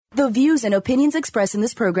The views and opinions expressed in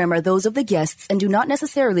this program are those of the guests and do not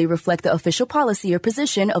necessarily reflect the official policy or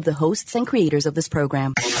position of the hosts and creators of this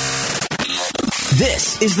program.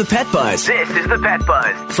 This is the Pet Buzz. This is the Pet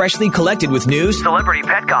Buzz. Freshly collected with news, celebrity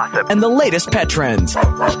pet gossip, and the latest pet trends.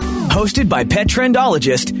 Hosted by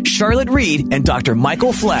Petrendologist Charlotte Reed and Dr.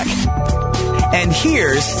 Michael Fleck. And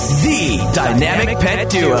here's the Dynamic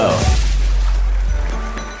Pet Duo.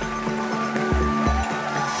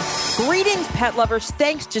 Greetings, pet lovers.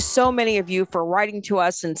 Thanks to so many of you for writing to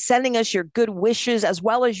us and sending us your good wishes as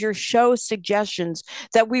well as your show suggestions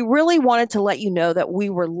that we really wanted to let you know that we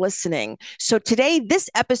were listening. So today, this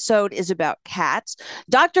episode is about cats.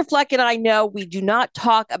 Dr. Fleck and I know we do not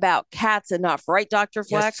talk about cats enough, right, Dr.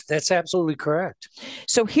 Fleck? Yes, that's absolutely correct.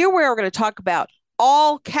 So here we are going to talk about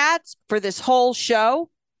all cats for this whole show.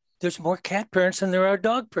 There's more cat parents than there are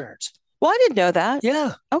dog parents. Well, I didn't know that.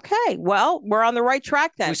 Yeah. Okay. Well, we're on the right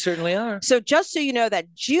track then. We certainly are. So just so you know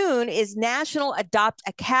that June is National Adopt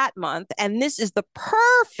a Cat Month, and this is the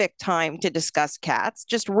perfect time to discuss cats.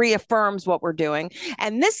 Just reaffirms what we're doing.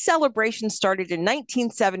 And this celebration started in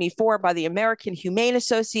 1974 by the American Humane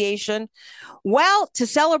Association. Well, to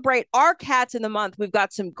celebrate our cats in the month, we've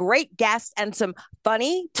got some great guests and some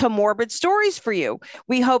funny to morbid stories for you.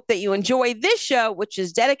 We hope that you enjoy this show, which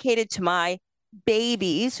is dedicated to my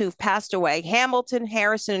babies who've passed away, Hamilton,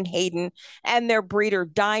 Harrison, and Hayden, and their breeder,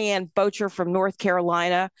 Diane Bocher from North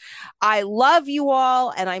Carolina. I love you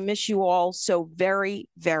all, and I miss you all so very,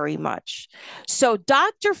 very much. So,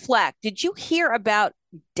 Dr. Fleck, did you hear about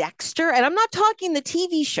Dexter? And I'm not talking the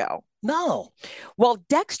TV show. No. Well,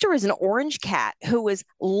 Dexter is an orange cat who is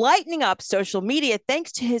lighting up social media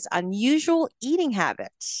thanks to his unusual eating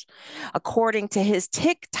habits, according to his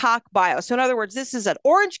TikTok bio. So in other words, this is an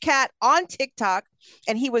orange cat on TikTok,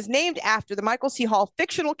 and he was named after the Michael C. Hall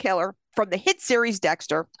fictional killer from the hit series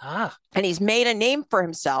Dexter. And he's made a name for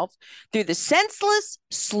himself through the senseless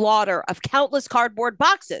slaughter of countless cardboard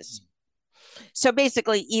boxes. So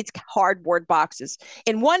basically eats cardboard boxes.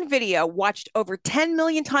 In one video watched over 10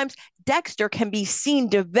 million times, Dexter can be seen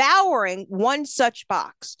devouring one such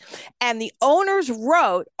box. And the owners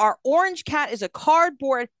wrote, "Our orange cat is a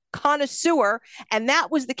cardboard connoisseur." And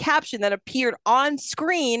that was the caption that appeared on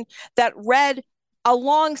screen that read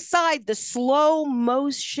alongside the slow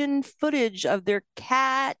motion footage of their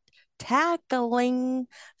cat tackling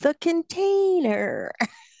the container.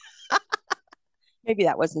 Maybe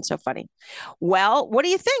that wasn't so funny. Well, what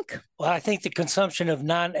do you think? Well, I think the consumption of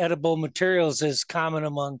non-edible materials is common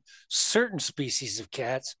among certain species of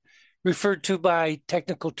cats, referred to by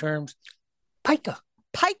technical terms, pica.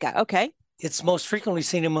 Pica, okay. It's most frequently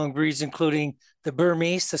seen among breeds including the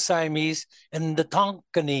Burmese, the Siamese, and the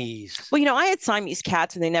Tonkinese. Well, you know, I had Siamese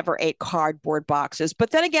cats and they never ate cardboard boxes. But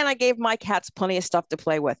then again, I gave my cats plenty of stuff to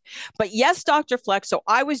play with. But yes, Dr. Fleck, so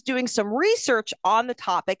I was doing some research on the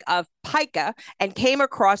topic of pica and came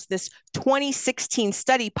across this 2016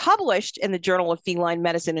 study published in the Journal of Feline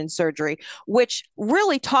Medicine and Surgery, which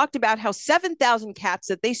really talked about how 7,000 cats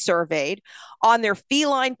that they surveyed on their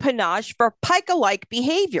feline panache for pica-like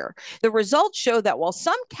behavior. The results show that while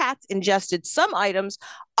some cats ingested some items,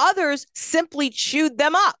 others simply chewed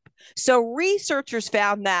them up. So researchers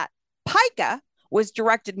found that pica was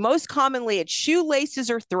directed most commonly at shoelaces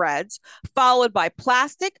or threads, followed by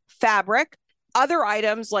plastic, fabric, other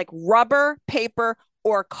items like rubber, paper,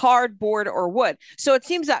 or cardboard or wood. So it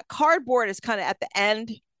seems that cardboard is kind of at the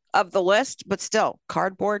end of the list, but still,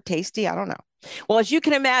 cardboard, tasty, I don't know. Well, as you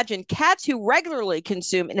can imagine, cats who regularly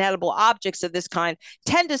consume inedible objects of this kind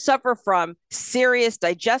tend to suffer from serious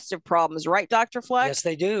digestive problems, right, Dr. Fleck? Yes,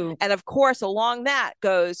 they do. And of course, along that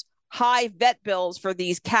goes high vet bills for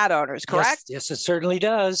these cat owners, correct? Yes, it certainly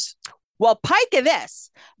does. Well, pica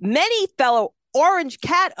this, many fellow orange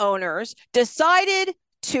cat owners decided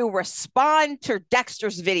to respond to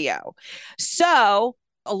Dexter's video. So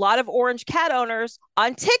a lot of orange cat owners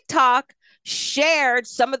on TikTok shared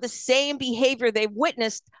some of the same behavior they've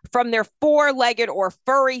witnessed from their four-legged or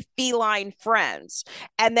furry feline friends.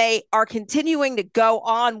 And they are continuing to go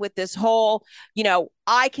on with this whole, you know,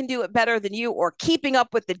 I can do it better than you, or keeping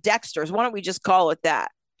up with the Dexters. Why don't we just call it that?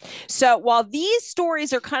 So while these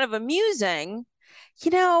stories are kind of amusing, you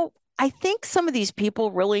know, I think some of these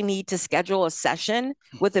people really need to schedule a session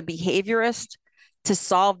with a behaviorist to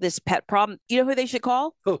solve this pet problem. You know who they should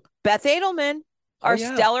call? Who? Beth Adleman. Our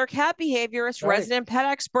stellar cat behaviorist, resident pet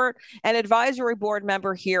expert, and advisory board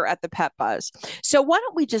member here at the Pet Buzz. So why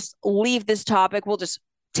don't we just leave this topic? We'll just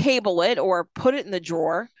table it or put it in the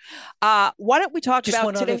drawer. Why don't we talk just about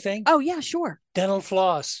one today? Other thing? Oh, yeah, sure. Dental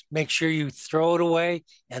floss. Make sure you throw it away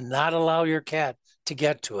and not allow your cat to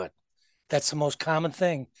get to it. That's the most common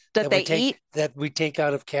thing that they eat? That we take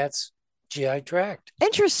out of cats' GI tract.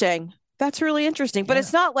 Interesting. That's really interesting. But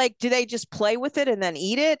it's not like, do they just play with it and then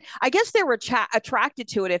eat it? I guess they were attracted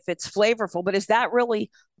to it if it's flavorful, but is that really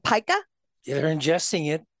pica? Yeah, they're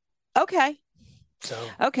ingesting it. Okay.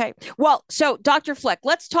 Okay. Well, so Dr. Fleck,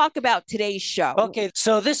 let's talk about today's show. Okay.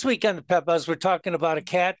 So this week on the Pet Buzz, we're talking about a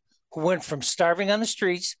cat who went from starving on the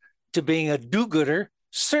streets to being a do-gooder,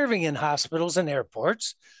 serving in hospitals and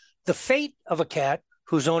airports. The fate of a cat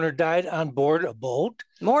whose owner died on board a boat.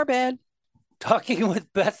 Morbid. Talking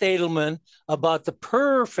with Beth Adleman about the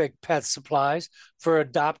perfect pet supplies for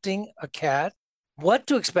adopting a cat. What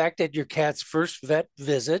to expect at your cat's first vet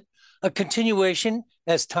visit. A continuation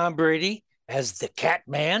as Tom Brady as the cat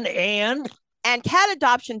man, and cat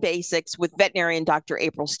adoption basics with veterinarian Dr.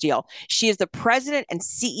 Apryle Steele. She is the president and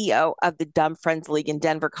CEO of the Dumb Friends League in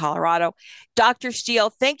Denver, Colorado. Dr. Steele,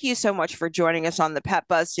 thank you so much for joining us on the Pet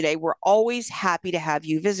Buzz today. We're always happy to have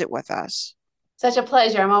you visit with us. Such a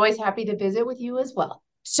pleasure. I'm always happy to visit with you as well.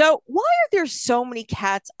 So why are there so many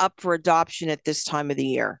cats up for adoption at this time of the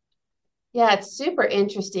year? Yeah, it's super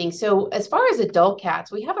interesting. So as far as adult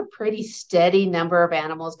cats, we have a pretty steady number of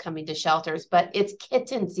animals coming to shelters, but it's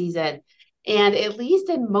kitten season. And at least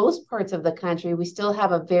in most parts of the country, we still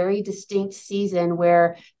have a very distinct season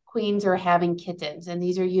where queens are having kittens. And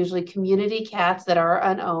these are usually community cats that are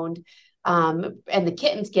unowned. And the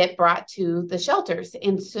kittens get brought to the shelters.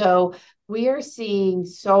 And so we are seeing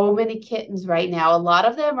so many kittens right now. A lot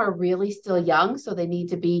of them are really still young, so they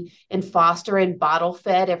need to be in foster and bottle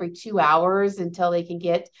fed every 2 hours until they can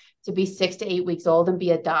get to be 6 to 8 weeks old and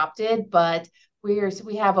be adopted. But we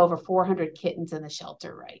have over 400 kittens in the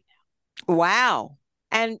shelter right now. Wow.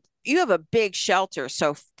 And you have a big shelter.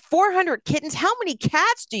 So 400 kittens. How many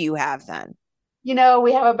cats do you have then?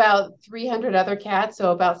 We have about 300 other cats,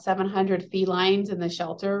 so about 700 felines in the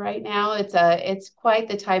shelter right now. It's quite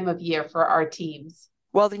the time of year for our teams.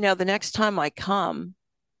 Well, the next time I come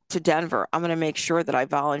to Denver, I'm going to make sure that I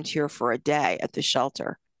volunteer for a day at the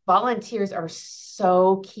shelter. Volunteers are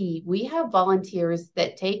so key. We have volunteers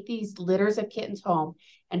that take these litters of kittens home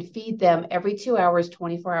and feed them every 2 hours,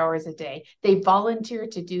 24 hours a day. They volunteer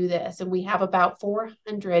to do this, and we have about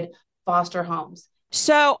 400 foster homes.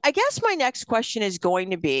 So I guess my next question is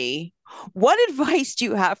going to be, what advice do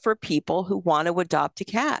you have for people who want to adopt a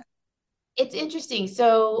cat? It's interesting.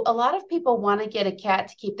 So a lot of people want to get a cat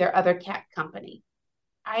to keep their other cat company.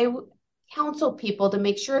 I counsel people to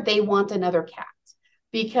make sure they want another cat,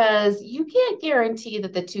 because you can't guarantee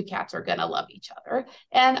that the two cats are going to love each other.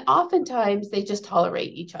 And oftentimes they just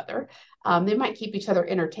tolerate each other. They might keep each other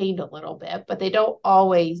entertained a little bit, but they don't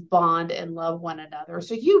always bond and love one another.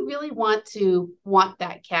 So you really want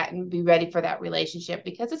that cat and be ready for that relationship,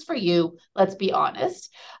 because it's for you. Let's be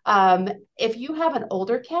honest. If you have an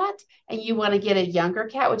older cat and you want to get a younger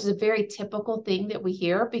cat, which is a very typical thing that we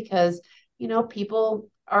hear, because, people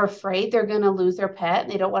are afraid they're going to lose their pet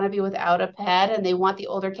and they don't want to be without a pet, and they want the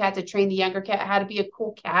older cat to train the younger cat how to be a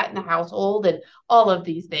cool cat in the household and all of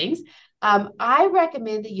these things. I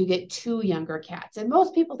recommend that you get 2 younger cats. And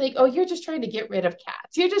most people think, oh, you're just trying to get rid of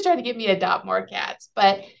cats. You're just trying to get me to adopt more cats.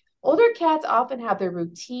 But older cats often have their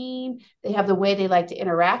routine. They have the way they like to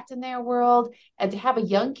interact in their world. And to have a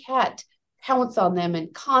young cat pounce on them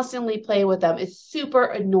and constantly play with them is super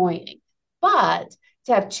annoying. But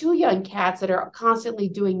to have 2 young cats that are constantly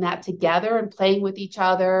doing that together and playing with each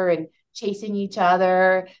other and chasing each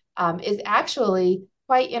other is actually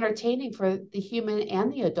quite entertaining for the human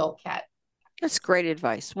and the adult cat. That's great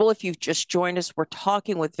advice. Well, if you've just joined us, we're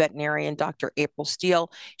talking with veterinarian Dr. Apryle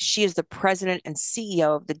Steele. She is the president and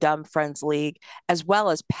CEO of the Dumb Friends League, as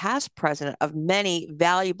well as past president of many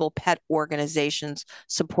valuable pet organizations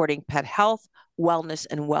supporting pet health, wellness,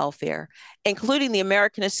 and welfare, including the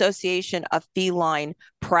American Association of Feline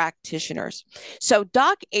Practitioners. So,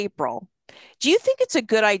 Doc Apryle, do you think it's a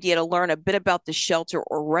good idea to learn a bit about the shelter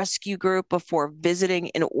or rescue group before visiting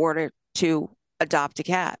in order to adopt a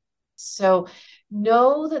cat? So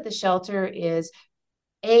know that the shelter is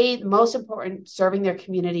most important, serving their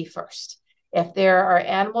community first. If there are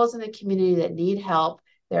animals in the community that need help,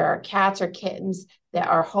 there are cats or kittens that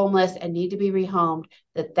are homeless and need to be rehomed,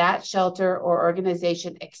 that shelter or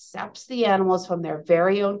organization accepts the animals from their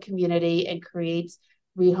very own community and creates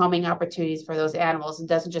rehoming opportunities for those animals, and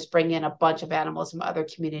doesn't just bring in a bunch of animals from other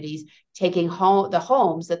communities, taking the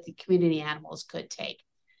homes that the community animals could take.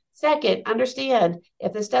 Second, understand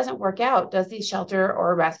if this doesn't work out, does the shelter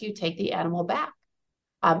or rescue take the animal back?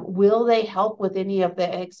 Will they help with any of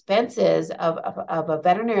the expenses of a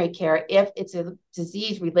veterinary care if it's a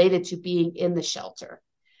disease related to being in the shelter?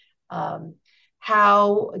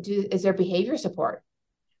 Is there behavior support?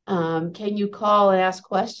 Can you call and ask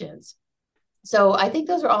questions? So I think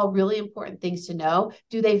those are all really important things to know.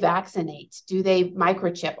 Do they vaccinate? Do they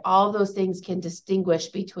microchip? All of those things can distinguish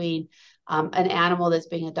between an animal that's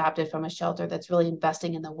being adopted from a shelter that's really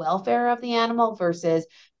investing in the welfare of the animal versus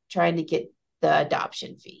trying to get the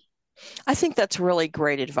adoption fee. I think that's really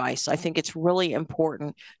great advice. I think it's really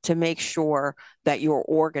important to make sure that your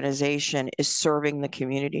organization is serving the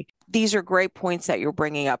community. These are great points that you're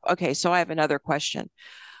bringing up. Okay, so I have another question.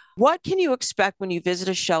 What can you expect when you visit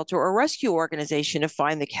a shelter or rescue organization to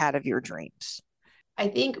find the cat of your dreams? I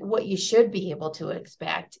think what you should be able to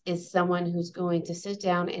expect is someone who's going to sit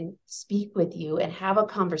down and speak with you and have a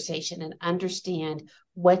conversation and understand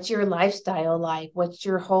what's your lifestyle like, what's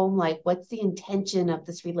your home like, what's the intention of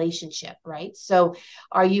this relationship, right? So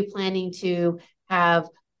are you planning to have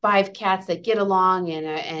 5 cats that get along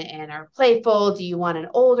and are playful? Do you want an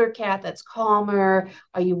older cat that's calmer?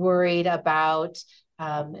 Are you worried about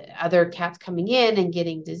other cats coming in and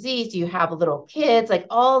getting disease? Do you have little kids? Like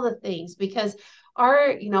all the things, because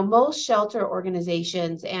most shelter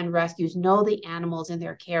organizations and rescues know the animals in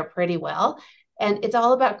their care pretty well. And it's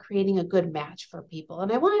all about creating a good match for people.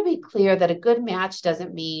 And I want to be clear that a good match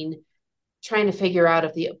doesn't mean trying to figure out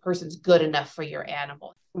if the person's good enough for your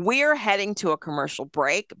animal. We're heading to a commercial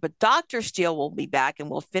break, but Dr. Steele will be back and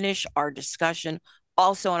we'll finish our discussion.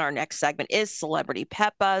 Also in our next segment is Celebrity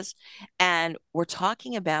Pet Buzz. And we're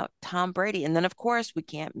talking about Tom Brady. And then, of course, we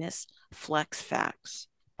can't miss Fleck's Facts.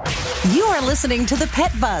 You are listening to The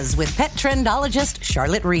Pet Buzz with Petrendologist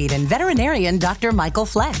Charlotte Reed and veterinarian Dr. Michael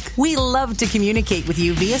Fleck. We love to communicate with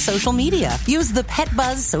you via social media. Use the Pet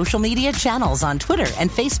Buzz social media channels on Twitter and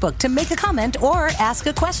Facebook to make a comment or ask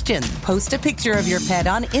a question. Post a picture of your pet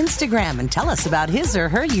on Instagram and tell us about his or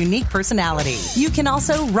her unique personality. You can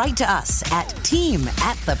also write to us at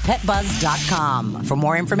team@thepetbuzz.com. For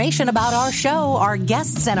more information about our show, our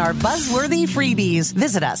guests, and our buzzworthy freebies,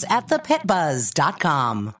 visit us at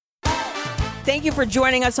thepetbuzz.com. Thank you for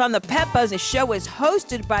joining us on the Pet Buzz. The show is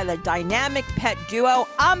hosted by the dynamic pet duo.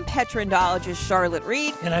 I'm Petrendologist Charlotte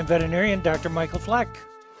Reed. And I'm veterinarian Dr. Michael Fleck.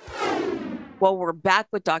 Well, we're back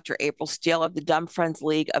with Dr. Apryle Steele of the Dumb Friends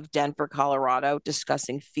League of Denver, Colorado,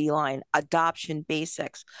 discussing feline adoption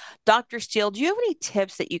basics. Dr. Steele, do you have any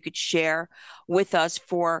tips that you could share with us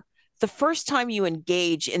for the first time you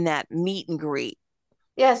engage in that meet and greet?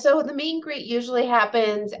 Yeah, so the meet and greet usually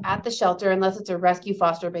happens at the shelter unless it's a rescue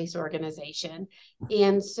foster-based organization.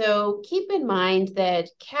 And so keep in mind that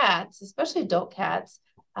cats, especially adult cats,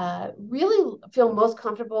 really feel most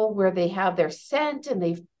comfortable where they have their scent and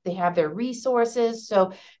they have their resources.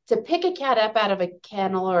 So to pick a cat up out of a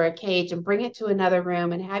kennel or a cage and bring it to another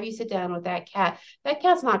room and have you sit down with that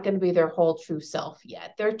cat's not going to be their whole true self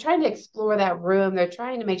yet. They're trying to explore that room. They're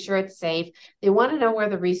trying to make sure it's safe. They want to know where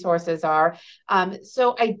the resources are.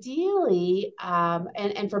 So ideally,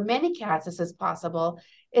 and for many cats, this is possible.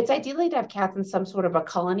 It's ideally to have cats in some sort of a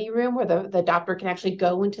colony room where the adopter can actually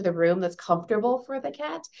go into the room that's comfortable for the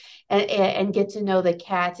cat and get to know the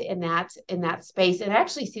cat in that space and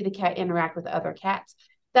actually see the cat interact with other cats.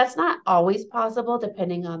 That's not always possible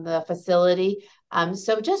depending on the facility.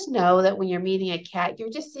 So just know that when you're meeting a cat, you're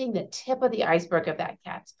just seeing the tip of the iceberg of that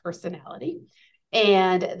cat's personality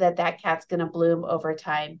and that cat's going to bloom over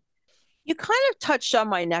time. You kind of touched on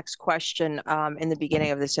my next question in the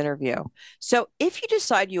beginning of this interview. So if you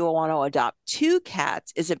decide you want to adopt 2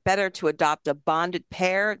 cats, is it better to adopt a bonded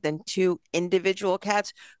pair than 2 individual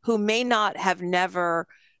cats who may not have never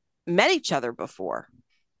met each other before?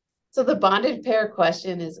 So the bonded pair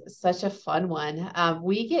question is such a fun one.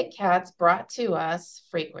 We get cats brought to us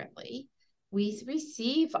frequently. We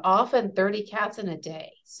receive often 30 cats in a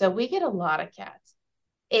day. So we get a lot of cats.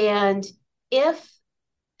 And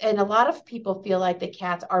a lot of people feel like the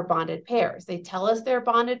cats are bonded pairs. They tell us they're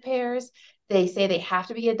bonded pairs. They say they have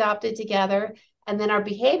to be adopted together. And then our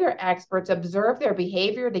behavior experts observe their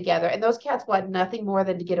behavior together. And those cats want nothing more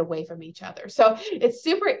than to get away from each other. So it's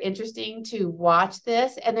super interesting to watch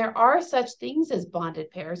this. And there are such things as bonded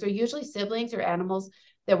pairs. They're usually siblings or animals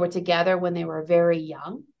that were together when they were very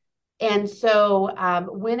young. And so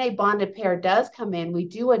when a bonded pair does come in, we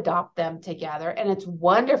do adopt them together. And it's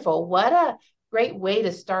wonderful. What a great way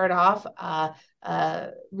to start off a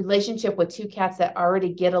relationship with 2 cats that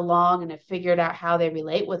already get along and have figured out how they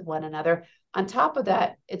relate with one another. On top of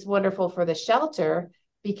that, it's wonderful for the shelter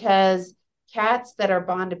because cats that are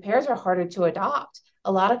bonded pairs are harder to adopt.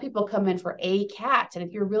 A lot of people come in for a cat. And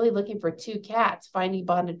if you're really looking for 2 cats, finding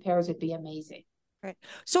bonded pairs would be amazing. Right.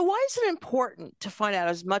 So why is it important to find out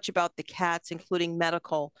as much about the cats, including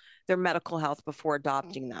their medical health before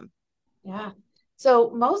adopting them? Yeah.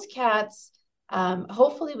 So most cats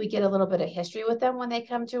Hopefully we get a little bit of history with them when they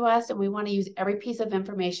come to us, and we want to use every piece of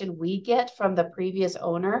information we get from the previous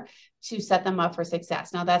owner to set them up for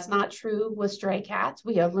success. Now, that's not true with stray cats.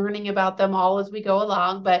 We are learning about them all as we go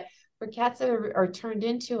along, but for cats that are turned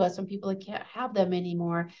into us when people can't have them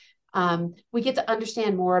anymore, we get to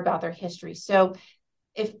understand more about their history. So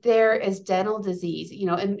if there is dental disease,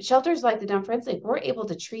 and shelters like the Dumb Friends League, we're able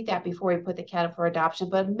to treat that before we put the cat up for adoption,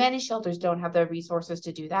 but many shelters don't have the resources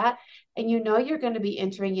to do that. And you're going to be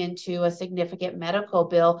entering into a significant medical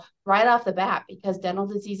bill right off the bat, because dental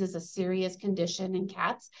disease is a serious condition in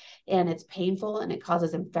cats, and it's painful and it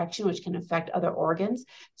causes infection, which can affect other organs.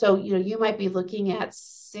 So, you might be looking at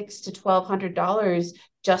 $600 to $1,200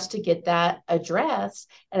 just to get that addressed.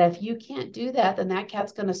 And if you can't do that, then that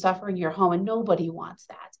cat's going to suffer in your home, and nobody wants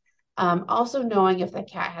that. Also, knowing if the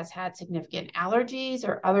cat has had significant allergies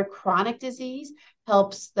or other chronic disease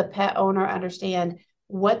helps the pet owner understand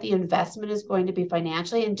what the investment is going to be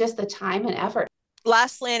financially and just the time and effort.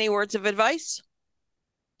 Lastly, any words of advice?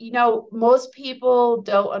 Most people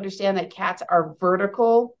don't understand that cats are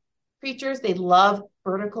vertical creatures. They love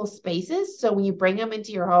vertical spaces. So when you bring them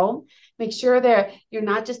into your home, make sure you're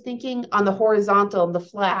not just thinking on the horizontal and the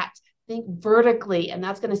flat. Think vertically, and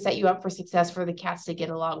that's going to set you up for success for the cats to get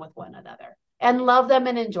along with one another and love them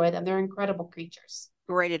and enjoy them. They're incredible creatures.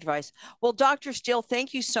 Great advice. Well, Dr. Steele,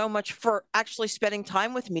 thank you so much for actually spending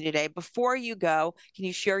time with me today. Before you go, can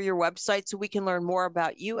you share your website so we can learn more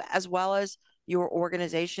about you as well as your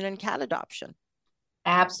organization and cat adoption?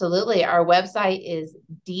 Absolutely. Our website is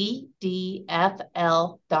ddfl.org.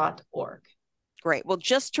 Great. Well,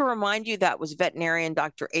 just to remind you, that was veterinarian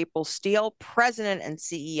Dr. Apryle Steele, president and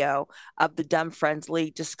CEO of the Dumb Friends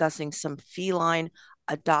League, discussing some feline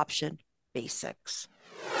adoption basics.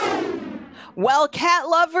 Well, cat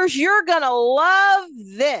lovers, you're going to love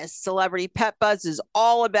this. Celebrity Pet Buzz is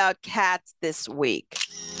all about cats this week.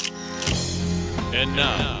 And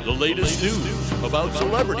now, the latest news about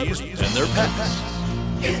celebrities and their pets.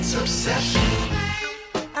 It's obsession.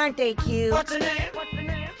 Aren't they cute? What's the name?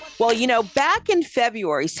 Well, back in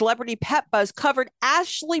February, Celebrity Pet Buzz covered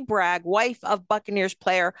Ashley Bragg, wife of Buccaneers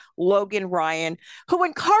player Logan Ryan, who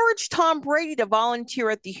encouraged Tom Brady to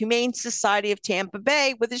volunteer at the Humane Society of Tampa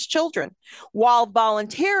Bay with his children. While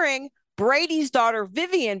volunteering, Brady's daughter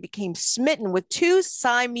Vivian became smitten with 2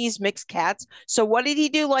 Siamese mixed cats. So what did he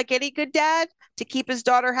do like any good dad? To keep his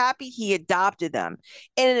daughter happy, he adopted them.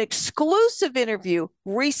 In an exclusive interview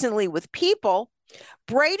recently with People,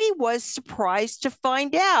 Brady was surprised to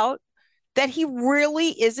find out that he really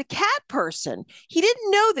is a cat person. He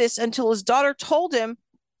didn't know this until his daughter told him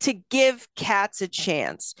to give cats a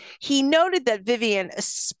chance. He noted that Vivian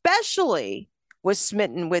especially was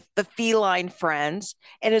smitten with the feline friends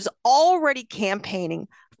and is already campaigning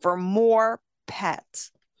for more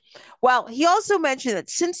pets. Well, he also mentioned that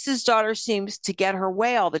since his daughter seems to get her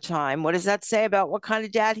way all the time, what does that say about what kind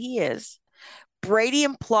of dad he is? Brady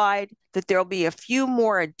implied that there'll be a few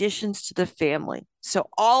more additions to the family. So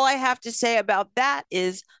all I have to say about that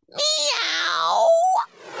is meow.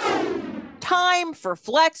 Time for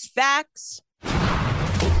Fleck's Facts.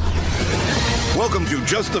 Welcome to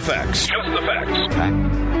Just the Facts. Just the Facts.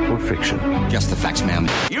 Fact or fiction? Just the facts, ma'am.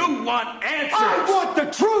 You want answers! I want the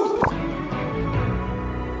truth!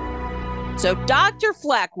 So, Dr.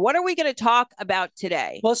 Fleck, what are we going to talk about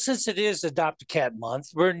today? Well, since it is Adopt a Cat Month,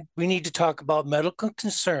 we need to talk about medical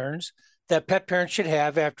concerns that pet parents should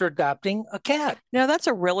have after adopting a cat. No, that's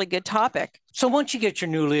a really good topic. So once you get your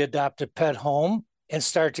newly adopted pet home and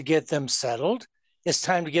start to get them settled, it's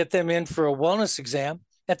time to get them in for a wellness exam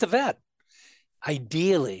at the vet.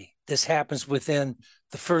 Ideally, this happens within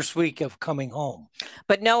the first week of coming home.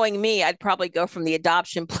 But knowing me, I'd probably go from the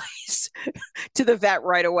adoption place to the vet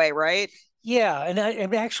right away, right? Yeah, and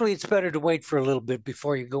actually it's better to wait for a little bit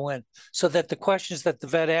before you go in so that the questions that the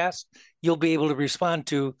vet asks, you'll be able to respond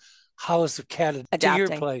to. How is the cat adapting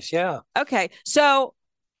to your place? Yeah. Okay. So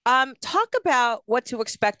talk about what to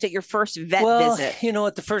expect at your first vet visit.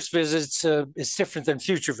 At the first visit, it's different than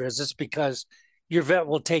future visits because your vet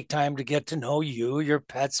will take time to get to know you, your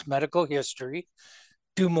pet's medical history,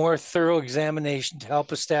 do more thorough examination to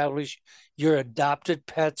help establish your adopted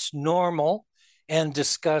pet's normal and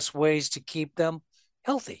discuss ways to keep them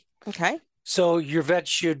healthy. Okay. So your vet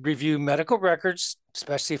should review medical records,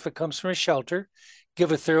 especially if it comes from a shelter,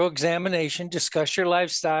 give a thorough examination, discuss your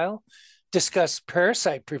lifestyle, discuss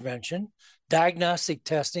parasite prevention, diagnostic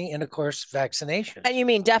testing, and of course, vaccination. And you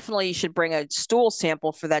mean definitely you should bring a stool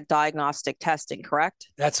sample for that diagnostic testing, correct?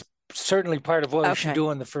 That's certainly part of what we should do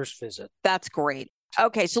on the first visit. That's great.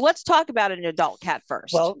 Okay, so let's talk about an adult cat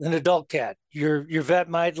first. Well, an adult cat, your vet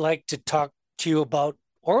might like to talk to you about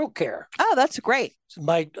oral care. Oh, that's great.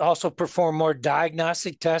 Might also perform more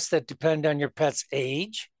diagnostic tests that depend on your pet's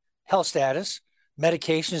age, health status,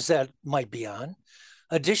 medications that might be on.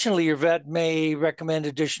 Additionally, your vet may recommend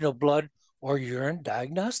additional blood or urine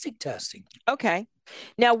diagnostic testing. Okay.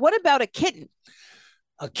 Now, what about a kitten?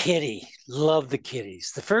 A kitty. Love the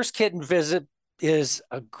kitties. The first kitten visit is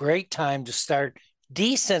a great time to start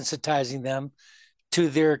desensitizing them to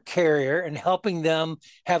their carrier and helping them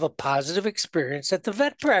have a positive experience at the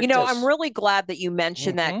vet practice. You know, I'm really glad that you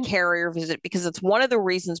mentioned that carrier visit, because it's one of the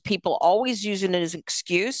reasons people always use it as an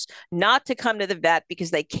excuse not to come to the vet because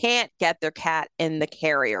they can't get their cat in the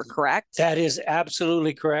carrier, correct? That is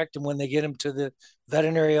absolutely correct. And when they get them to the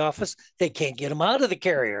veterinary office, they can't get them out of the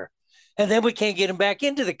carrier. And then we can't get them back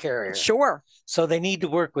into the carrier. Sure. So they need to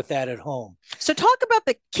work with that at home. So talk about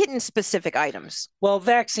the kitten-specific items. Well,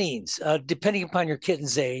 vaccines, depending upon your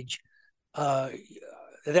kitten's age, that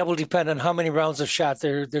will depend on how many rounds of shot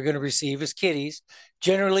they're going to receive as kitties.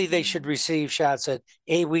 Generally, they should receive shots at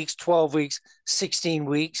 8 weeks, 12 weeks, 16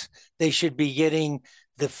 weeks. They should be getting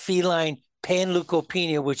the feline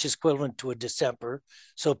panleukopenia, which is equivalent to a distemper.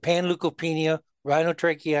 So panleukopenia,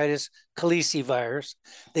 rhinotracheitis, calicivirus.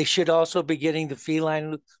 They should also be getting the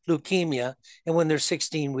feline leukemia. And when they're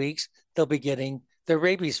 16 weeks, they'll be getting their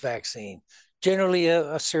rabies vaccine. Generally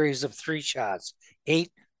a series of 3 shots,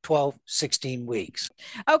 8, 12, 16 weeks.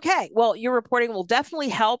 Okay. Well, your reporting will definitely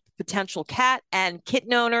help potential cat and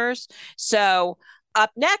kitten owners. So up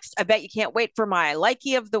next, I bet you can't wait for my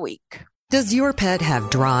Likey of the Week. Does your pet have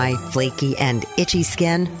dry, flaky, and itchy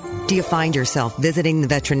skin? Do you find yourself visiting the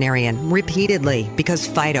veterinarian repeatedly because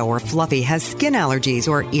Fido or Fluffy has skin allergies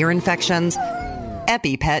or ear infections?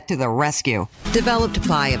 EpiPet to the rescue. Developed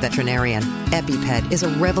by a veterinarian, EpiPet is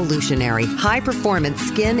a revolutionary, high-performance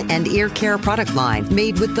skin and ear care product line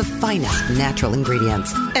made with the finest natural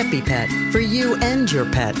ingredients. EpiPet, for you and your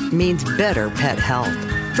pet, means better pet health.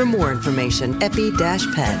 For more information,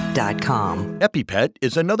 epi-pet.com. EpiPet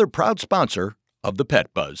is another proud sponsor of the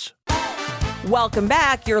Pet Buzz. Welcome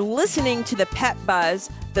back. You're listening to the Pet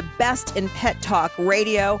Buzz, the best in pet talk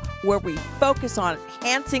radio, where we focus on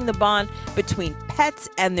enhancing the bond between pets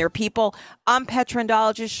and their people. I'm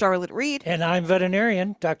Petrendologist Charlotte Reed. And I'm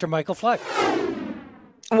veterinarian Dr. Michael Fleck.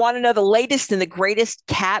 Want to know the latest and the greatest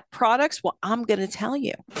cat products? Well, I'm going to tell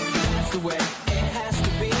you. That's the way it has to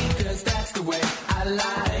be, 'cause that's the way I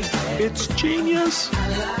like it. It's genius. I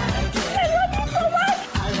like it.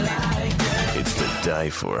 I like it. It's to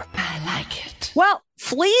die for. I like it. Well,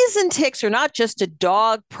 fleas and ticks are not just a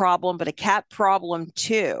dog problem, but a cat problem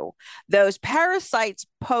too. Those parasites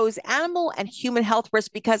pose animal and human health risks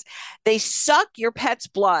because they suck your pet's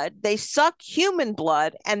blood, they suck human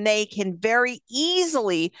blood, and they can very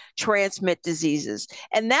easily transmit diseases.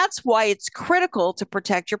 And that's why it's critical to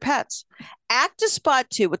protect your pets. Actispot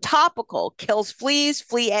 2, a topical, kills fleas,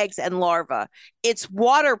 flea eggs, and larvae. It's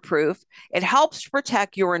waterproof. It helps to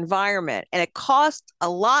protect your environment, and it costs a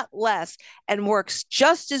lot less and works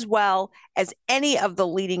just as well as any of the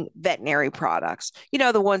leading veterinary products. You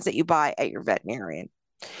know, the ones that you buy at your veterinarian.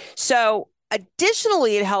 So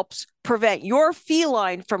additionally, it helps prevent your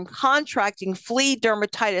feline from contracting flea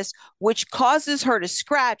dermatitis, which causes her to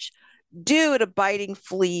scratch due to biting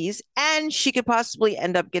fleas, and she could possibly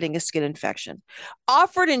end up getting a skin infection.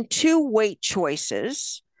 Offered in 2 weight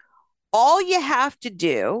choices, all you have to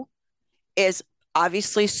do is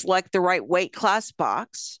obviously select the right weight class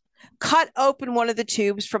box, cut open one of the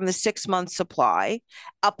tubes from the 6-month supply,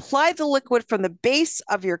 apply the liquid from the base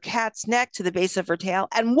of your cat's neck to the base of her tail,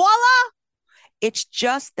 and voila! It's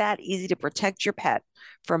just that easy to protect your pet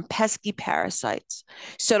from pesky parasites.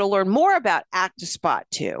 So to learn more about Actispot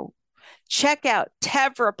 2, check out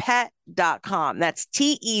tevrapet.com. That's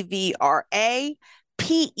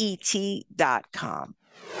TEVRAPET.com.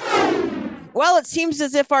 Well, it seems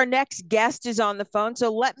as if our next guest is on the phone,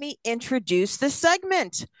 so let me introduce the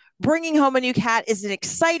segment. Bringing home a new cat is an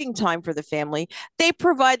exciting time for the family. They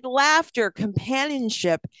provide laughter,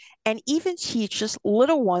 companionship, and even teach us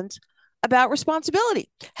little ones about responsibility.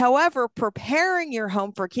 However, preparing your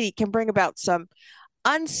home for a kitty can bring about some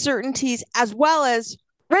uncertainties as well as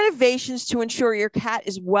renovations to ensure your cat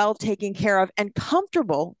is well taken care of and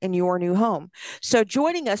comfortable in your new home. So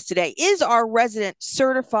joining us today is our resident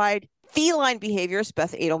certified feline behaviorist,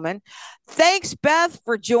 Beth Adleman. Thanks, Beth,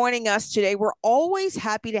 for joining us today. We're always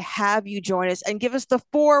happy to have you join us and give us the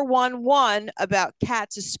 411 about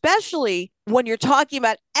cats, especially when you're talking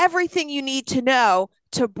about everything you need to know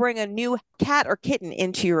to bring a new cat or kitten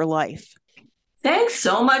into your life. Thanks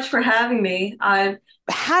so much for having me.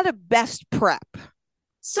 How to best prep?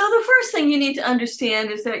 So the first thing you need to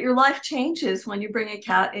understand is that your life changes when you bring a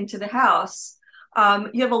cat into the house.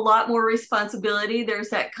 You have a lot more responsibility. There's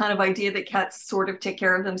that kind of idea that cats sort of take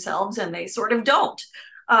care of themselves, and they sort of don't.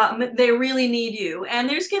 They really need you. And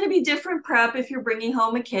there's going to be different prep if you're bringing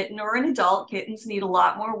home a kitten or an adult. Kittens need a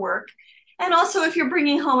lot more work. And also if you're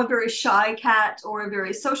bringing home a very shy cat or a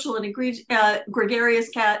very social and gregarious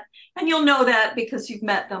cat, and you'll know that because you've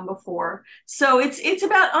met them before. So it's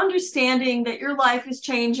about understanding that your life is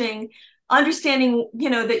changing, understanding,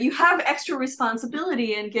 that you have extra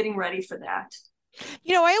responsibility and getting ready for that.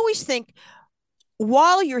 I always think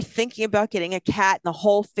while you're thinking about getting a cat and the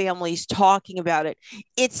whole family's talking about it,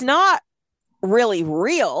 it's not really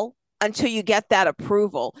real until you get that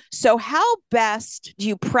approval. So how best do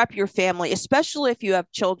you prep your family, especially if you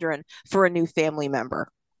have children, for a new family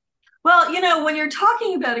member? Well, when you're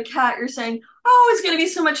talking about a cat, you're saying, oh, it's going to be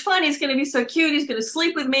so much fun. He's going to be so cute. He's going to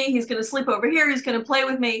sleep with me. He's going to sleep over here. He's going to play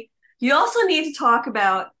with me. You also need to talk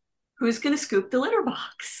about who's going to scoop the litter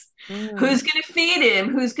box. Who's going to feed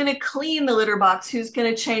him, who's going to clean the litter box, who's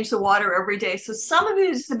going to change the water every day. So some of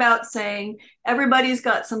it is about saying everybody's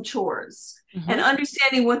got some chores and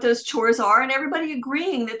understanding what those chores are and everybody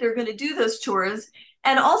agreeing that they're going to do those chores.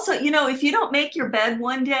 And also, if you don't make your bed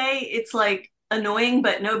one day, it's like annoying,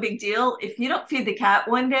 but no big deal. If you don't feed the cat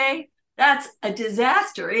one day, that's a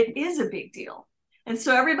disaster. It is a big deal. And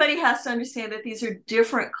so everybody has to understand that these are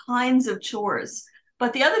different kinds of chores.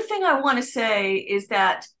 But the other thing I want to say is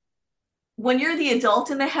that when you're the adult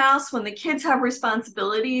in the house, when the kids have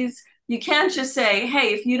responsibilities, you can't just say,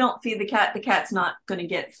 hey, if you don't feed the cat's not going to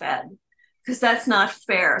get fed, because that's not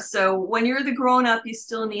fair. So when you're the grown-up, you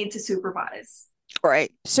still need to supervise.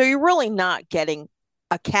 Right. So you're really not getting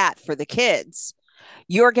a cat for the kids.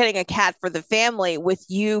 You're getting a cat for the family, with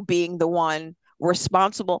you being the one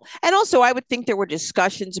responsible. And also, I would think there were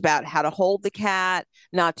discussions about how to hold the cat,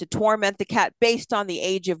 not to torment the cat, based on the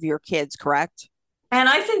age of your kids, correct? And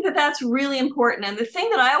I think that that's really important. And the thing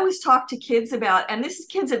that I always talk to kids about, and this is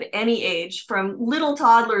kids of any age, from little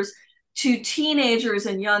toddlers to teenagers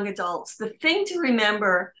and young adults, the thing to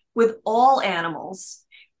remember with all animals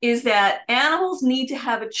is that animals need to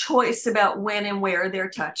have a choice about when and where they're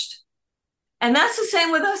touched. And that's the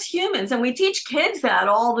same with us humans. And we teach kids that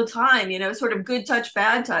all the time, sort of good touch,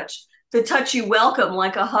 bad touch, the touch you welcome,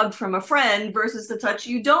 like a hug from a friend, versus the touch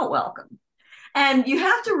you don't welcome. And you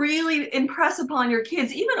have to really impress upon your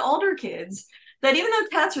kids, even older kids, that even though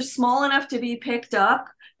cats are small enough to be picked up,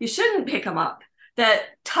 you shouldn't pick them up. That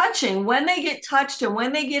touching, when they get touched and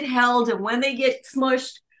when they get held and when they get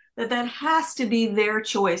smushed, that has to be their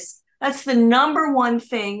choice. That's the number one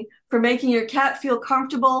thing for making your cat feel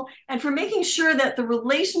comfortable and for making sure that the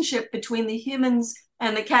relationship between the humans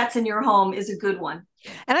and the cats in your home is a good one.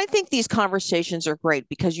 And I think these conversations are great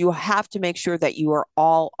because you have to make sure that you are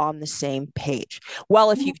all on the same page. Well,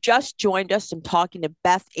 if you've just joined us, I'm talking to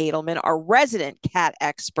Beth Adleman, our resident cat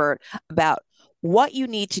expert, about what you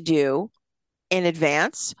need to do in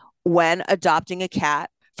advance when adopting a cat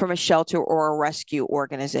from a shelter or a rescue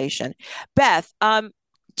organization. Beth,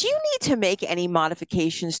 do you need to make any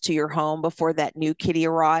modifications to your home before that new kitty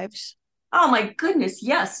arrives? Oh my goodness,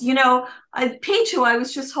 yes. Peach, who I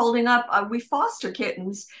was just holding up, we foster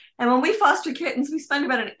kittens. And when we foster kittens, we spend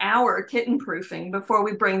about an hour kitten proofing before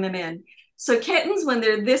we bring them in. So kittens, when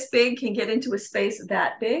they're this big, can get into a space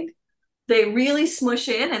that big. They really smush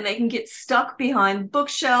in and they can get stuck behind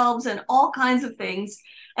bookshelves and all kinds of things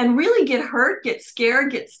and really get hurt, get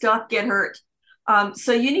scared, get stuck, get hurt.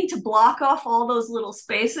 So you need to block off all those little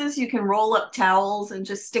spaces. You can roll up towels and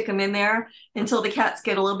just stick them in there until the cats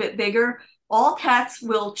get a little bit bigger. All cats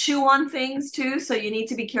will chew on things too, so you need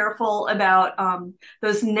to be careful about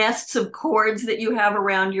those nests of cords that you have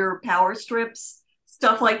around your power strips,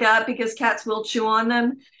 stuff like that, because cats will chew on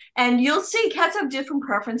them. And you'll see cats have different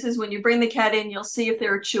preferences. When you bring the cat in, you'll see if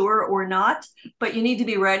they're a chewer or not, but you need to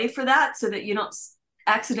be ready for that so that you don't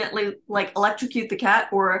accidentally electrocute the cat,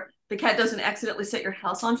 or the cat doesn't accidentally set your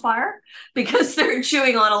house on fire because they're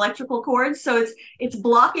chewing on electrical cords. So it's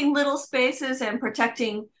blocking little spaces and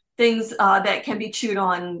protecting things that can be chewed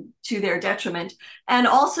on to their detriment. And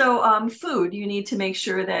also food, you need to make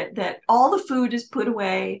sure that all the food is put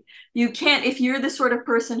away. You can't, if you're the sort of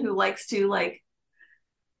person who likes to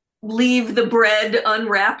leave the bread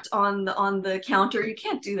unwrapped on the counter, you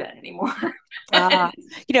can't do that anymore.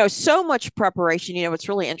 So much preparation. It's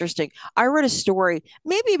really interesting. I read a story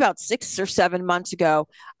maybe about 6 or 7 months ago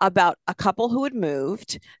about a couple who had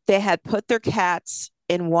moved. They had put their cats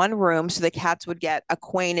in one room so the cats would get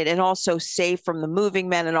acquainted and also safe from the moving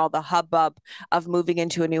men and all the hubbub of moving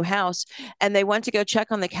into a new house. And they went to go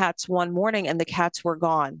check on the cats one morning and the cats were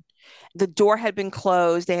gone. The door had been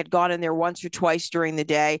closed. They had gone in there once or twice during the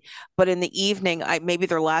day, but in the evening, maybe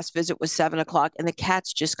their last visit was 7 o'clock, and the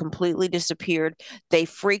cats just completely disappeared. They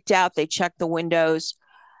freaked out. They checked the windows,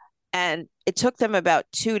 and it took them about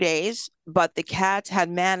 2 days, but the cats had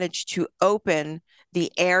managed to open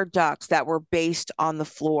the air ducts that were based on the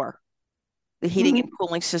floor. The heating and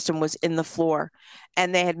cooling system was in the floor,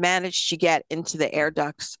 and they had managed to get into the air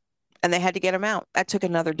ducts, and they had to get them out. That took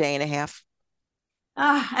another day and a half.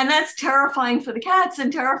 And that's terrifying for the cats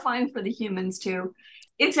and terrifying for the humans too.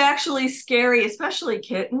 It's actually scary, especially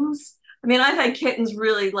kittens. I mean, I've had kittens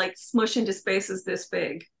really like smush into spaces this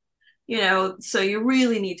big, so you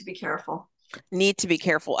really need to be careful.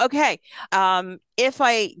 Okay. If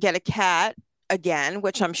I get a cat again,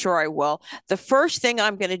 which I'm sure I will, the first thing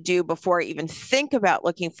I'm going to do before I even think about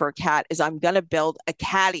looking for a cat is I'm going to build a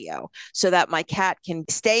catio so that my cat can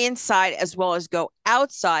stay inside as well as go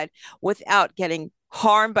outside without getting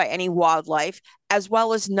harmed by any wildlife, as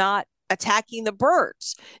well as not attacking the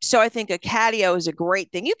birds. So I think a catio is a great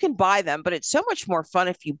thing. You can buy them, but it's so much more fun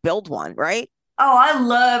if you build one, right? Oh, I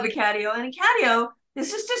love a catio. And a catio is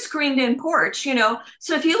just a screened-in porch,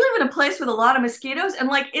 So if you live in a place with a lot of mosquitoes, and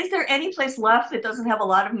is there any place left that doesn't have a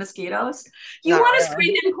lot of mosquitoes? You want a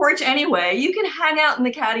screened-in porch anyway. You can hang out in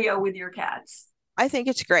the catio with your cats. I think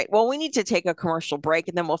it's great. Well, we need to take a commercial break,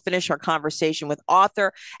 and then we'll finish our conversation with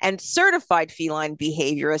author and certified feline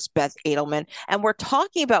behaviorist Beth Adleman. And we're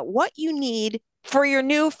talking about what you need for your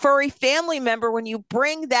new furry family member when you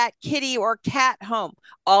bring that kitty or cat home.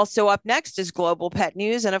 Also up next is Global Pet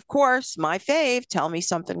News. And of course, my fave, Tell Me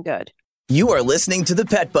Something Good. You are listening to The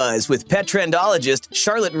Pet Buzz with Petrendologist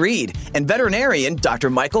Charlotte Reed and veterinarian Dr.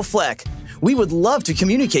 Michael Fleck. We would love to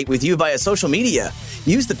communicate with you via social media.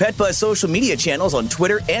 Use the Pet Buzz social media channels on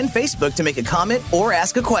Twitter and Facebook to make a comment or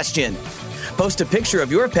ask a question. Post a picture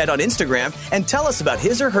of your pet on Instagram and tell us about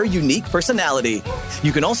his or her unique personality.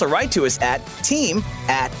 You can also write to us at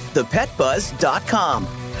team@thepetbuzz.com.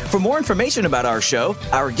 For more information about our show,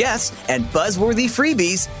 our guests, and buzzworthy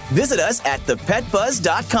freebies, visit us at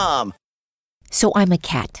thepetbuzz.com. So I'm a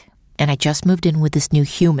cat, and I just moved in with this new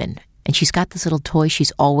human, and she's got this little toy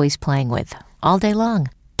she's always playing with, all day long.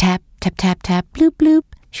 Tap, tap, tap, tap, bloop, bloop.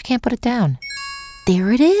 She can't put it down.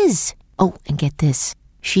 There it is. Oh, and get this.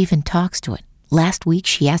 She even talks to it. Last week,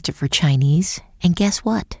 she asked it for Chinese, and guess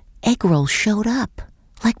what? Egg rolls showed up.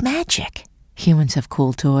 Like magic. Humans have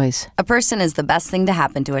cool toys. A person is the best thing to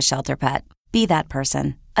happen to a shelter pet. Be that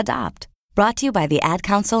person. Adopt. Brought to you by the Ad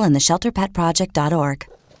Council and the ShelterPetProject.org.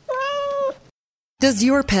 Does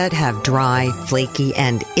your pet have dry, flaky,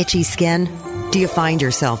 and itchy skin? Do you find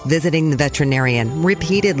yourself visiting the veterinarian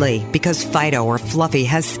repeatedly because Fido or Fluffy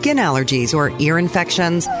has skin allergies or ear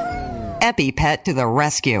infections? EpiPet to the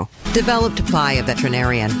rescue. Developed by a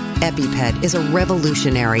veterinarian, EpiPet is a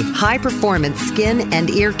revolutionary, high-performance skin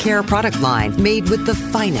and ear care product line made with the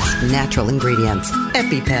finest natural ingredients.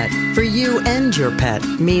 EpiPet, for you and your pet,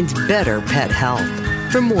 means better pet health.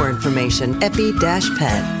 For more information,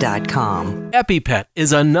 epi-pet.com. EpiPet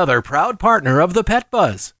is another proud partner of the Pet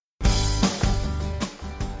Buzz.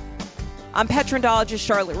 I'm Petrendologist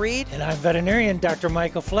Charlotte Reed. And I'm veterinarian Dr.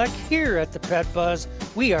 Michael Fleck. Here at the Pet Buzz,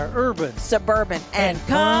 we are urban, suburban, and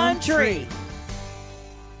country.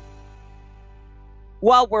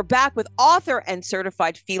 Well, we're back with author and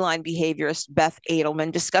certified feline behaviorist Beth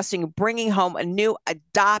Adleman discussing bringing home a new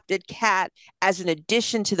adopted cat as an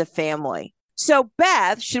addition to the family. So,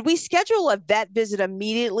 Beth, should we schedule a vet visit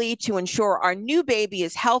immediately to ensure our new baby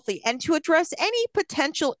is healthy and to address any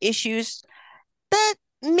potential issues that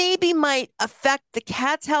maybe might affect the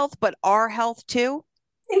cat's health, but our health too?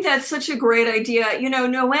 I think that's such a great idea.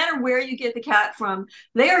 No matter where you get the cat from,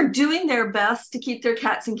 they are doing their best to keep their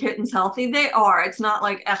cats and kittens healthy. They are. It's not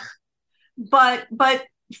like, but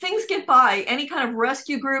things get by. Any kind of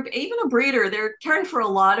rescue group, even a breeder, they're caring for a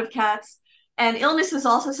lot of cats. And illnesses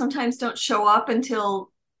also sometimes don't show up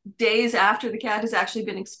until days after the cat has actually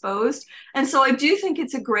been exposed. And so I do think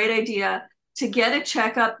it's a great idea to get a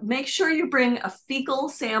checkup. Make sure you bring a fecal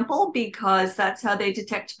sample because that's how they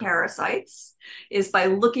detect parasites, is by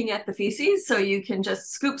looking at the feces. So you can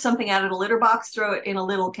just scoop something out of a litter box, throw it in a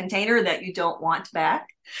little container that you don't want back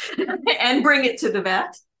and bring it to the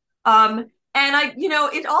vet.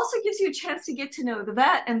 It also gives you a chance to get to know the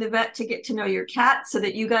vet and the vet to get to know your cat so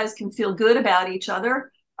that you guys can feel good about each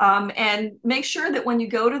other. And make sure that when you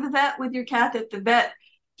go to the vet with your cat, that the vet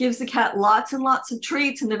gives the cat lots and lots of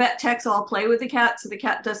treats, and the vet techs all play with the cat so the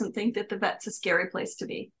cat doesn't think that the vet's a scary place to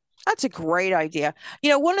be. That's a great idea.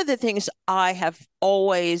 One of the things I have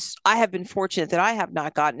been fortunate that I have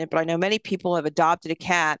not gotten it, but I know many people have adopted a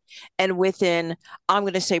cat, and within, I'm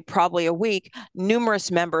going to say probably a week,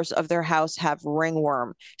 numerous members of their house have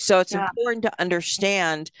ringworm. So it's important to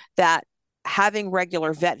understand that having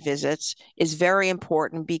regular vet visits is very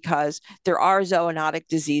important because there are zoonotic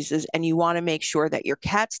diseases, and you want to make sure that your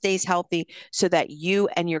cat stays healthy so that you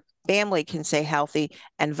and your family can stay healthy,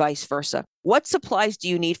 and vice versa. What supplies do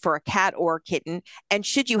you need for a cat or a kitten? And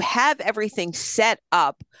should you have everything set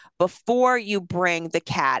up before you bring the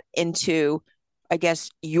cat into, I guess,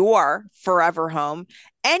 your forever home?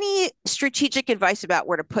 Any strategic advice about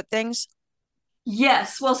where to put things?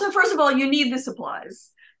 Yes. Well, so first of all, you need the supplies.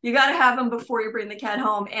 You got to have them before you bring the cat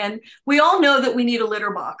home. And we all know that we need a litter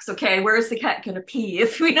box. Okay. Where is the cat going to pee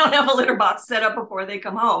if we don't have a litter box set up before they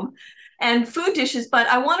come home? And food dishes. But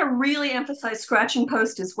I want to really emphasize scratching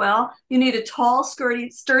post as well. You need a tall,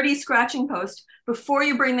 sturdy scratching post before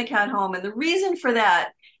you bring the cat home. And the reason for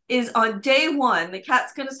that is on day one, the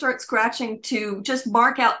cat's going to start scratching to just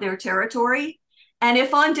mark out their territory. And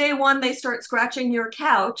if on day one they start scratching your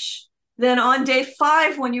couch, then on day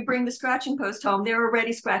 5, when you bring the scratching post home, they're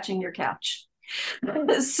already scratching your couch.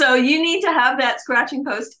 So you need to have that scratching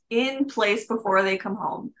post in place before they come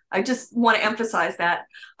home. I just want to emphasize that.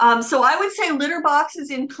 So I would say litter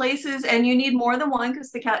boxes in places, and you need more than one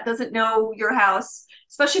because the cat doesn't know your house,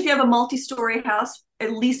 especially if you have a multi-story house,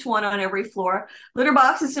 at least one on every floor. Litter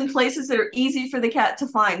boxes in places that are easy for the cat to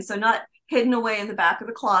find. So not hidden away in the back of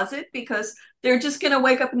the closet, because they're just going to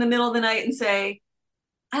wake up in the middle of the night and say,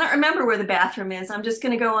 I don't remember where the bathroom is. I'm just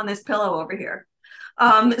going to go on this pillow over here.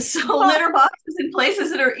 Litter boxes in places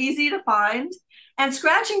that are easy to find, and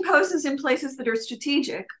scratching posts in places that are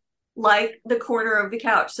strategic, like the corner of the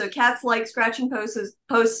couch. So cats like scratching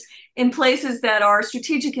posts in places that are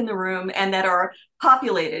strategic in the room and that are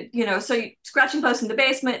populated. Scratching posts in the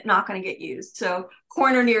basement, not going to get used. So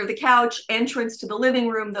corner near the couch, entrance to the living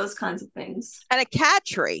room, those kinds of things. And a cat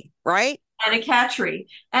tree, right? And a cat tree.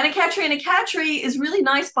 And a cat tree is really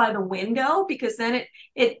nice by the window, because then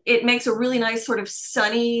it makes a really nice sort of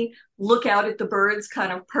sunny look out at the birds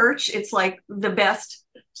kind of perch. It's like the best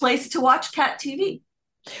place to watch cat TV.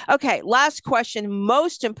 Okay, last question,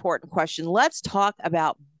 most important question. Let's talk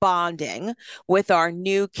about bonding with our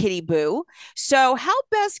new kitty boo. So how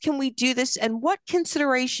best can we do this, and what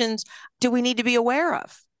considerations do we need to be aware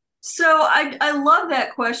of? So I love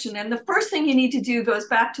that question. And the first thing you need to do goes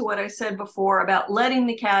back to what I said before about letting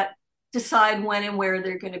the cat decide when and where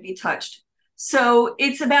they're going to be touched. So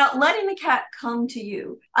it's about letting the cat come to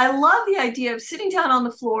you. I love the idea of sitting down on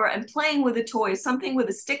the floor and playing with a toy, something with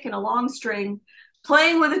a stick and a long string,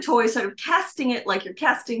 playing with a toy, sort of casting it like you're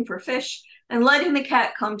casting for fish, and letting the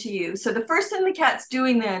cat come to you. So the first thing the cat's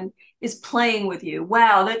doing then is playing with you.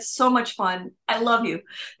 Wow, that's so much fun. I love you.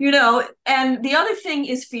 And the other thing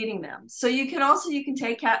is feeding them. So you can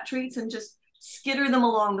take cat treats and just skitter them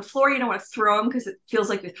along the floor. You don't want to throw them because it feels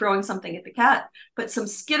like you're throwing something at the cat, but some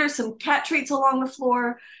cat treats along the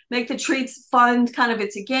floor, make the treats fun, kind of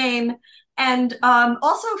it's a game. And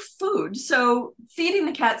also food. So feeding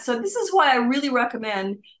the cat. So this is why I really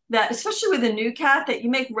recommend that, especially with a new cat, that you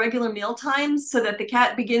make regular meal times so that the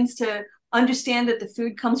cat begins to understand that the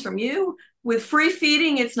food comes from you. With free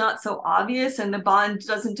feeding, it's not so obvious and the bond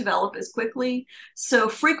doesn't develop as quickly. So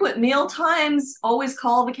frequent meal times, always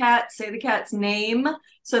call the cat, say the cat's name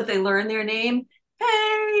so that they learn their name.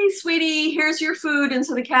 Hey, sweetie, here's your food. And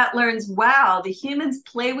so the cat learns, wow, the humans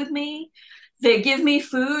play with me. They give me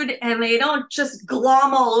food and they don't just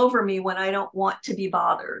glom all over me when I don't want to be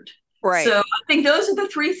bothered. Right. So I think those are the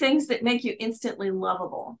 3 things that make you instantly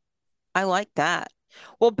lovable. I like that.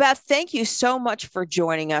 Well, Beth, thank you so much for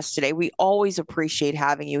joining us today. We always appreciate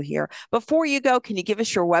having you here. Before you go, can you give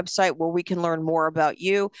us your website where we can learn more about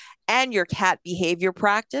you and your cat behavior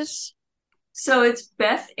practice? So it's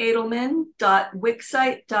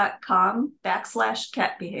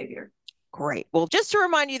bethadleman.wixsite.com/cat behavior. Great. Well, just to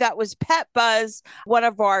remind you, that was Pet Buzz, one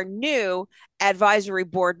of our new advisory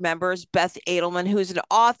board members, Beth Adleman, who's an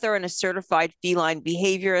author and a certified feline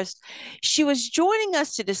behaviorist. She was joining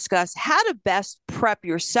us to discuss how to best prep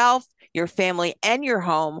yourself, your family, and your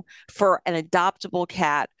home for an adoptable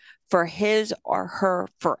cat for his or her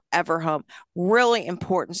forever home. Really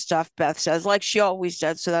important stuff, Beth says, like she always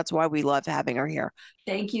does. So that's why we love having her here.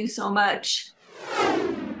 Thank you so much.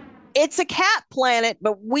 It's a cat planet,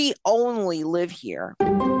 but we only live here.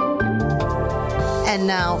 And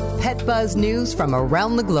now, Pet Buzz news from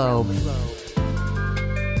around the globe.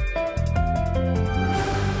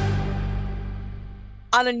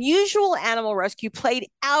 An unusual animal rescue played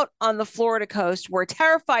out on the Florida coast where a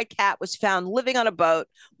terrified cat was found living on a boat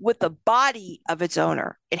with the body of its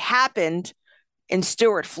owner. It happened in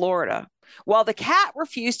Stuart, Florida. While the cat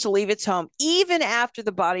refused to leave its home even after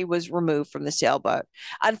the body was removed from the sailboat.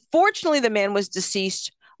 Unfortunately, the man was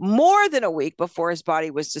deceased more than a week before his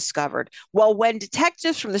body was discovered. Well, when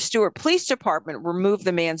detectives from the Stuart Police Department removed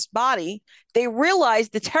the man's body, they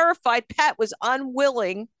realized the terrified pet was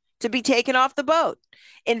unwilling to be taken off the boat.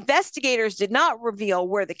 Investigators did not reveal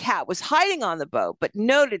where the cat was hiding on the boat, but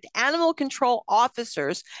noted animal control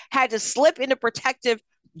officers had to slip into protective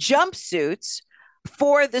jumpsuits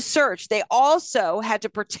for the search. They also had to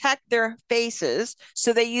protect their faces,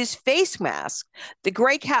 so they used face masks. The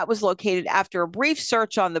gray cat was located after a brief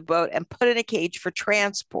search on the boat and put in a cage for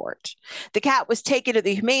transport. The cat was taken to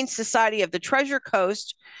the Humane Society of the Treasure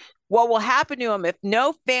Coast. What will happen to him if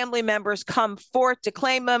no family members come forth to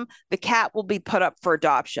claim him? The cat will be put up for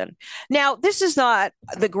adoption. Now, this is not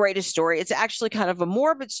the greatest story. It's actually kind of a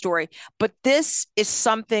morbid story, but this is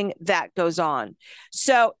something that goes on.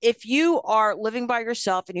 So if you are living by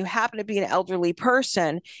yourself and you happen to be an elderly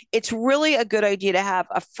person, it's really a good idea to have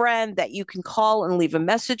a friend that you can call and leave a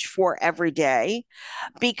message for every day,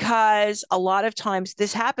 because a lot of times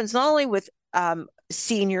this happens not only with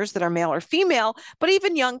seniors that are male or female, but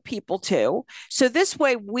even young people too. So this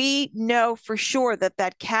way we know for sure that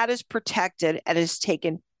that cat is protected and is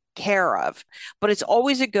taken care of. But it's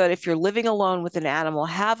always a good, if you're living alone with an animal,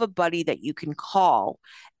 have a buddy that you can call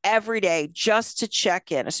every day just to check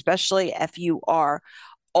in, especially if you are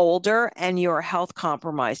older and you're health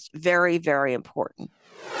compromised. Very, very important.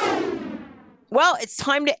 Well, it's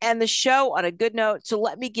time to end the show on a good note. So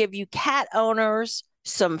let me give you cat owners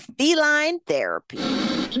some feline therapy.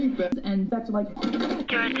 And that's like...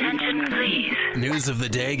 Your attention, please. News of the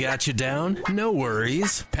day got you down? No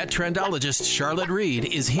worries. Petrendologist Charlotte Reed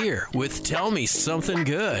is here with Tell Me Something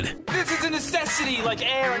Good. This is a necessity like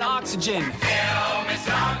air and oxygen. Tell me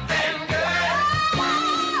something good.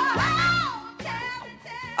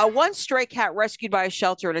 A once stray cat rescued by a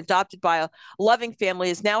shelter and adopted by a loving family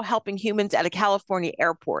is now helping humans at a California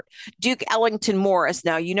airport. Duke Ellington Morris.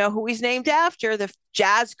 Now, you know who he's named after, the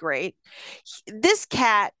jazz great. This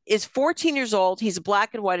cat is 14 years old. He's a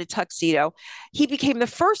black and white, a tuxedo. He became the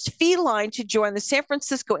first feline to join the San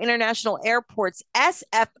Francisco International Airport's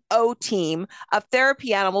SFO team of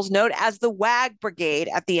therapy animals known as the WAG Brigade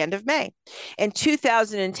at the end of May. In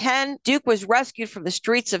 2010, Duke was rescued from the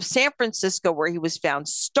streets of San Francisco, where he was found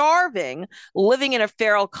starving, living in a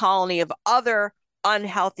feral colony of other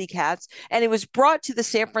unhealthy cats, and he was brought to the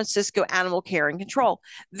San Francisco Animal Care and Control.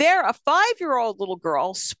 There, a 5-year-old little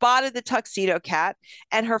girl spotted the tuxedo cat,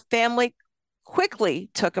 and her family quickly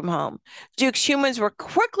took him home. Duke's humans were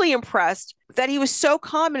quickly impressed that he was so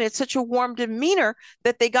calm and had such a warm demeanor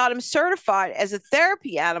that they got him certified as a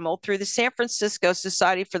therapy animal through the San Francisco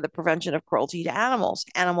Society for the Prevention of Cruelty to Animals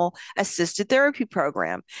Animal Assisted Therapy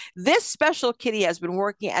Program. This special kitty has been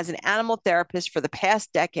working as an animal therapist for the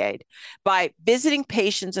past decade by visiting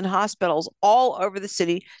patients in hospitals all over the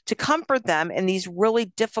city to comfort them in these really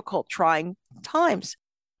difficult, trying times.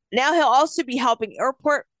 Now he'll also be helping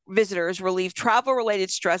airport visitors relieve travel-related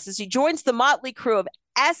stress as he joins the motley crew of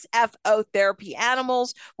SFO therapy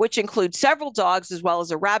animals, which include several dogs as well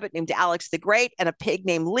as a rabbit named Alex the Great and a pig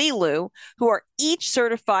named Lilu, who are each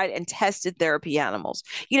certified and tested therapy animals.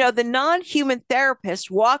 You know, the non-human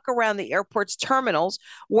therapists walk around the airport's terminals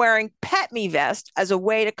wearing Pet Me vests as a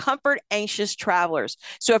way to comfort anxious travelers.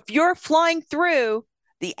 So if you're flying through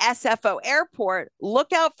the SFO airport,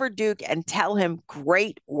 look out for Duke and tell him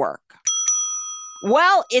great work.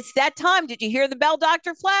 Well, it's that time. Did you hear the bell,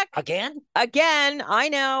 Dr. Fleck? Again? Again. I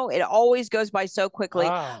know. It always goes by so quickly.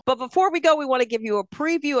 Wow. But before we go, we want to give you a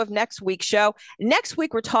preview of next week's show. Next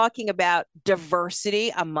week, we're talking about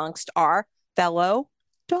diversity amongst our fellow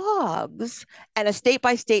dogs and a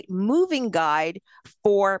state-by-state moving guide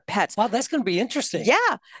for pets. Wow, that's going to be interesting.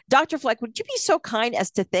 Yeah. Dr. Fleck, would you be so kind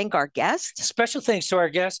as to thank our guests? Special thanks to our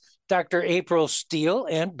guests, Dr. Apryle Steele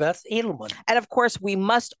and Beth Adleman. And of course, we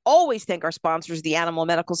must always thank our sponsors, the Animal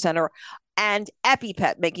Medical Center and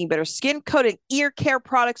EpiPet, making better skin, coat, and ear care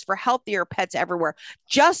products for healthier pets everywhere.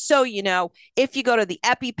 Just so you know, if you go to the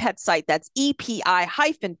EpiPet site, that's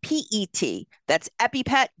EPI-PET, that's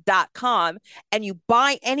EpiPet.com, and you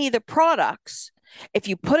buy any of the products, if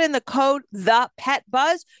you put in the code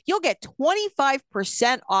ThePetBuzz, you'll get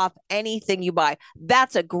 25% off anything you buy.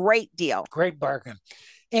 That's a great deal. Great bargain.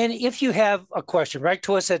 And if you have a question, write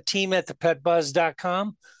to us at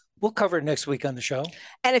team@thepetbuzz.com. We'll cover it next week on the show.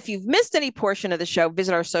 And if you've missed any portion of the show,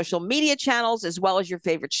 visit our social media channels as well as your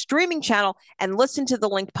favorite streaming channel and listen to the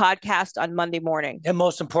Link podcast on Monday morning. And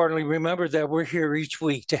most importantly, remember that we're here each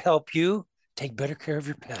week to help you take better care of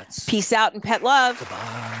your pets. Peace out and pet love.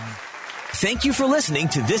 Goodbye. Thank you for listening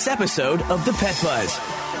to this episode of The Pet Buzz.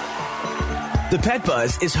 The Pet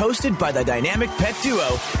Buzz is hosted by the dynamic pet duo,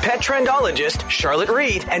 Petrendologist Charlotte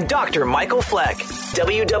Reed and Dr. Michael Fleck.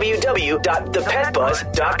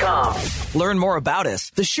 www.thepetbuzz.com. Learn more about us,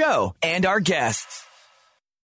 the show, and our guests.